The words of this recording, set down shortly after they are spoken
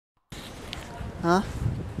Huh?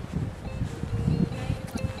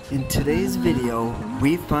 In today's video,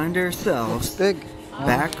 we find ourselves Big.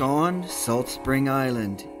 back on Salt Spring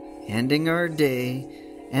Island, ending our day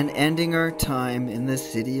and ending our time in the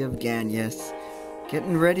city of Ganyas,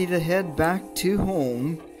 getting ready to head back to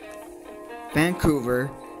home, Vancouver,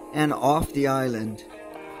 and off the island.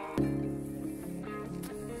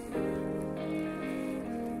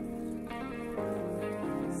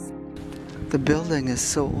 The building is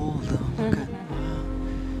so old though. Look at,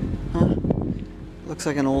 huh? Looks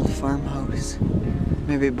like an old farmhouse.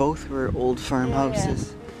 Maybe both were old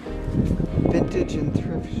farmhouses. Vintage and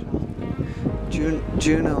thrift shop.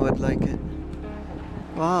 Juno would like it.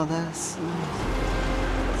 Wow, that's nice.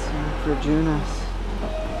 That's for Juno's.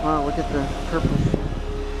 Wow, look at the purple shit.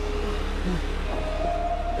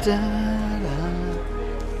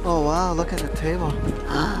 Oh wow, look at the table.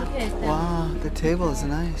 Wow, the table is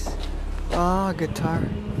nice. Oh, guitar.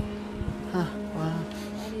 Huh, wow.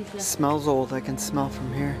 Smells old, I can smell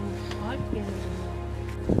from here.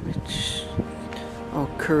 Which, oh,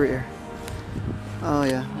 courier. Oh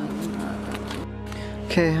yeah.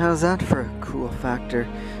 Okay, how's that for a cool factor?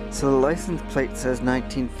 So the license plate says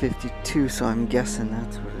 1952, so I'm guessing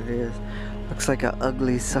that's what it is. Looks like an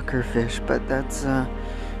ugly sucker fish, but that's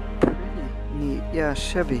pretty neat. Yeah,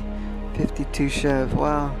 Chevy. 52 Chev.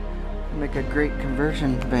 Wow. Make a great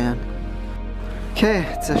conversion van. Okay,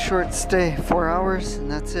 it's a short stay, 4 hours,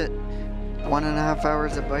 and that's it. 1.5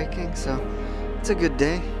 hours of biking, so it's a good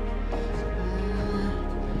day.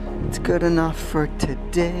 It's good enough for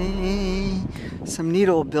today. Some neat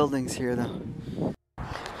old buildings here though.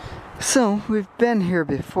 So, we've been here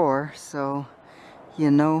before, so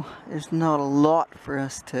you know, there's not a lot for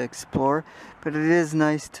us to explore, but it is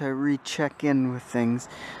nice to recheck in with things.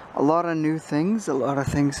 A lot of new things, a lot of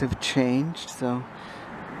things have changed, so,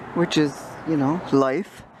 which is, you know,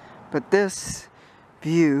 life. But this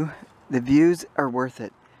view, the views are worth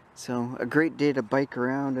it. So, a great day to bike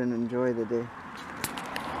around and enjoy the day.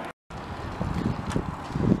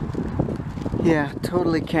 Yeah,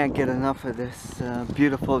 totally can't get enough of this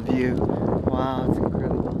beautiful view. Wow, it's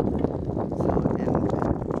incredible. So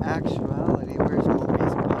in actuality, where's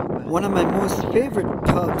Moby's pub? One of my most favorite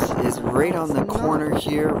pubs is right on the corner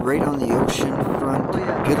here, right on the ocean front. Oh,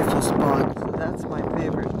 yeah. Beautiful spot. So that's my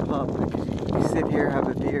favorite pub. You sit here, have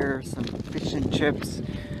a beer, some fish and chips,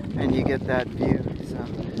 and you get that view. So,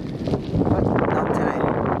 but not today.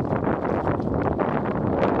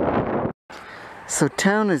 So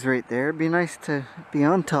town is right there. It'd be nice to be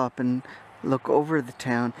on top and look over the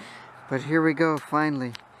town. But here we go,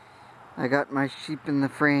 finally. I got my sheep in the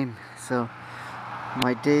frame. So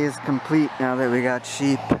my day is complete now that we got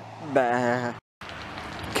sheep. Bah.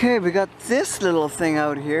 Okay, we got this little thing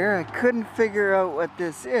out here. I couldn't figure out what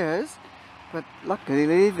this is, but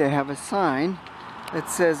luckily they have a sign that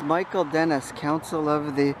says Michael Dennis, Council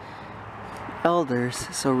of the Elders.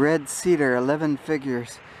 So red cedar, 11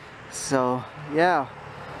 figures. So yeah,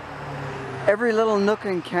 every little nook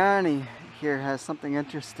and cranny here has something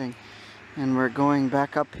interesting, and we're going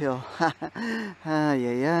back uphill.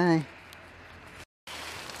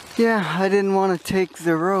 Yeah, I didn't want to take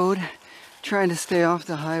the road, trying to stay off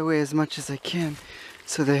the highway as much as I can,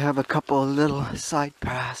 so they have a couple of little side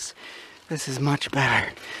paths. This is much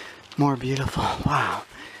better, more beautiful. Wow.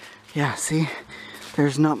 Yeah, see,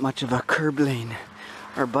 there's not much of a curb lane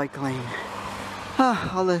or bike lane.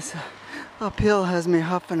 All this uphill has me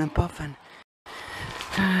huffing and puffing.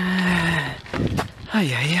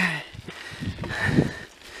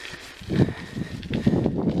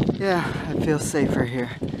 Yeah, I feel safer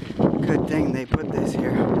here. Good thing they put this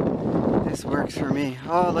here. This works for me.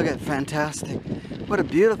 Oh, look at fantastic. What a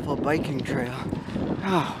beautiful biking trail.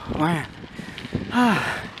 Oh, man.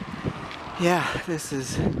 Yeah, this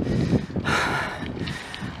is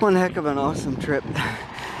one heck of an awesome trip.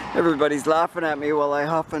 Everybody's laughing at me while I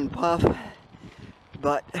huff and puff,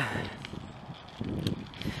 but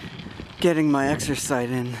getting my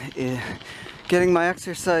exercise in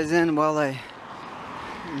while I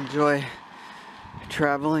enjoy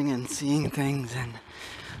traveling and seeing things and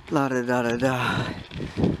la da da da da.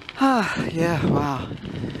 Ah, yeah, wow.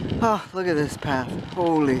 Oh, look at this path.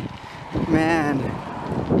 Holy man.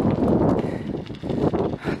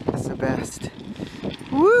 That's the best.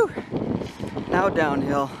 Woo! Now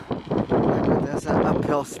downhill. That's that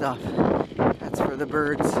uphill stuff. That's for the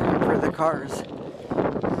birds, for the cars.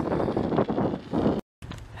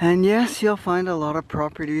 And yes, you'll find a lot of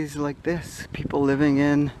properties like this. People living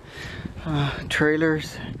in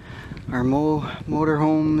trailers or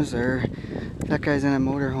motorhomes, or that guy's in a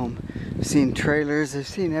motorhome. I've seen trailers, I've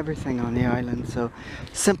seen everything on the island. So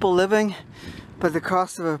simple living, but the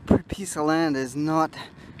cost of a piece of land is not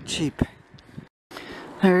cheap.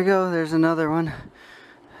 There we go, there's another one.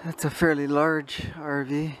 That's a fairly large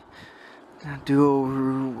RV.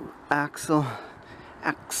 Dual axle.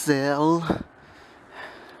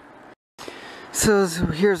 So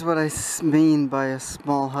here's what I mean by a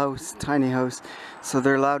small house, tiny house. So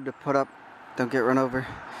they're allowed to put up, don't get run over,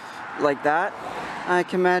 like that. I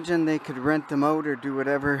can imagine they could rent them out or do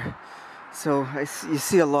whatever. So you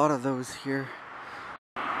see a lot of those here.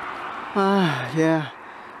 Yeah.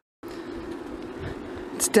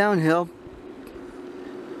 It's downhill.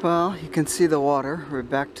 Well, you can see the water. We're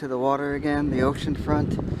back to the water again, the ocean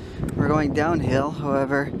front. We're going downhill,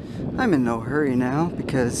 however, I'm in no hurry now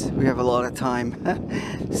because we have a lot of time.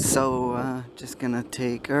 So, just gonna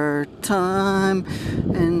take our time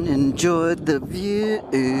and enjoy the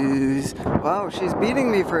views. Wow, she's beating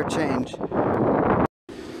me for a change.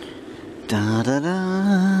 Da da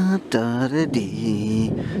da da da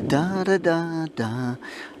dee, da da da da.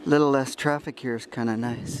 Little less traffic here is kind of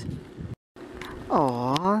nice.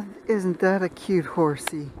 Aw, isn't that a cute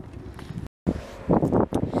horsey?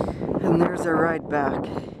 And there's our ride back.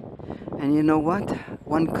 And you know what?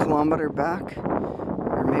 1 kilometer back,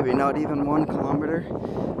 or maybe not even 1 kilometer.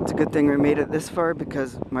 It's a good thing we made it this far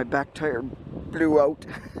because my back tire blew out.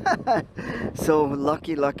 So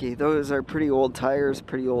lucky. Those are pretty old tires,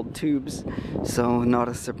 pretty old tubes, so not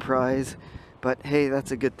a surprise. But hey,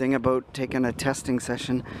 that's a good thing about taking a testing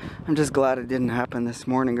session. I'm just glad it didn't happen this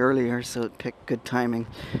morning earlier, so it picked good timing.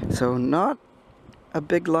 So not a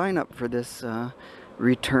big lineup for this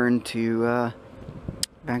return to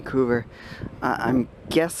Vancouver. I'm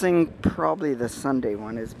guessing probably the Sunday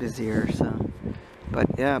one is busier, so. But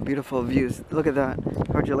yeah, beautiful views. Look at that.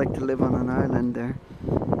 How'd you like to live on an island there?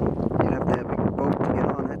 You'd have to have a boat to get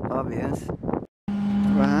on it, obvious.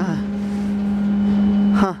 Wow.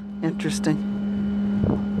 Huh, interesting.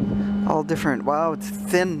 All different. Wow, it's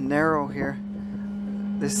thin, narrow here.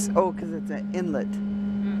 This, oh, because it's an inlet.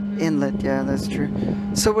 Inlet, yeah, that's true.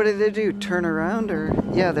 So what do they do? Turn around, or?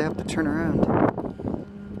 Yeah, they have to turn around.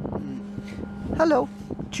 Hello.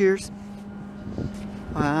 Cheers.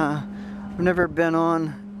 Wow. I've never been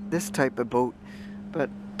on this type of boat, but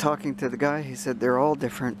talking to the guy, he said they're all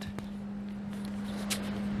different.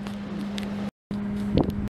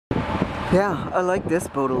 Yeah, I like this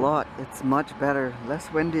boat a lot. It's much better, less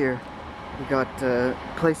windier. We got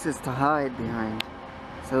places to hide behind.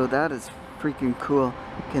 So that is freaking cool.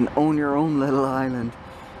 You can own your own little island.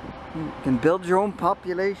 You can build your own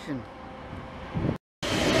population.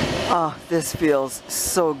 Ah, this feels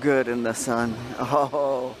so good in the sun.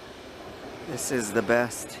 Oh, this is the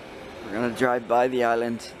best. We're gonna drive by the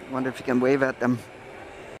island. Wonder if you can wave at them.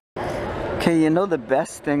 Okay, you know the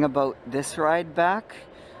best thing about this ride back?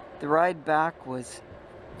 The ride back was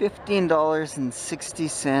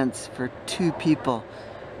 $15.60 for 2 people.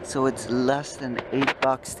 So it's less than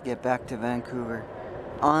 $8 to get back to Vancouver.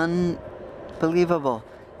 Unbelievable.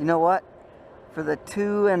 You know what? For the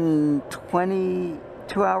 2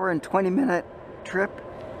 hour and 20 minute trip,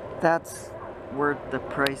 that's worth the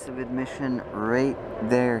price of admission right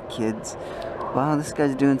there, kids. Wow, this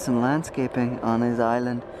guy's doing some landscaping on his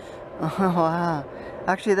island. Oh, wow.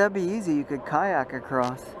 Actually, that'd be easy. You could kayak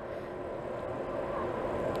across.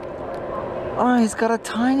 Oh, he's got a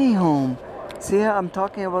tiny home. See, I'm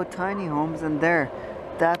talking about tiny homes, and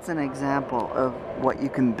that's an example of what you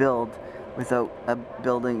can build without a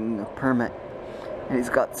building permit. And he's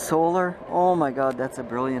got solar. Oh my God, that's a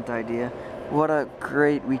brilliant idea. What a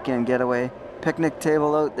great weekend getaway. Picnic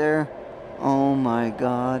table out there. Oh my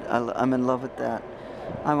God, I'm in love with that.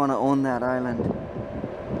 I want to own that island.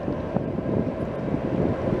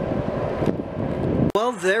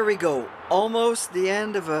 Well, there we go. Almost the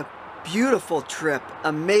end of a beautiful trip.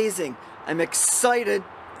 Amazing. I'm excited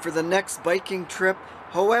for the next biking trip.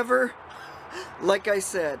 However, like I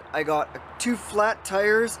said, I got 2 flat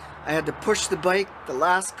tires. I had to push the bike the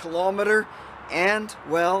last kilometer. And,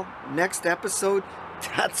 well, next episode,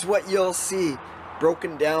 that's what you'll see.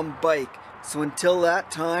 Broken down bike. So until that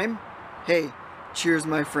time, hey, cheers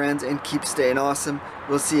my friends, and keep staying awesome.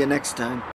 We'll see you next time.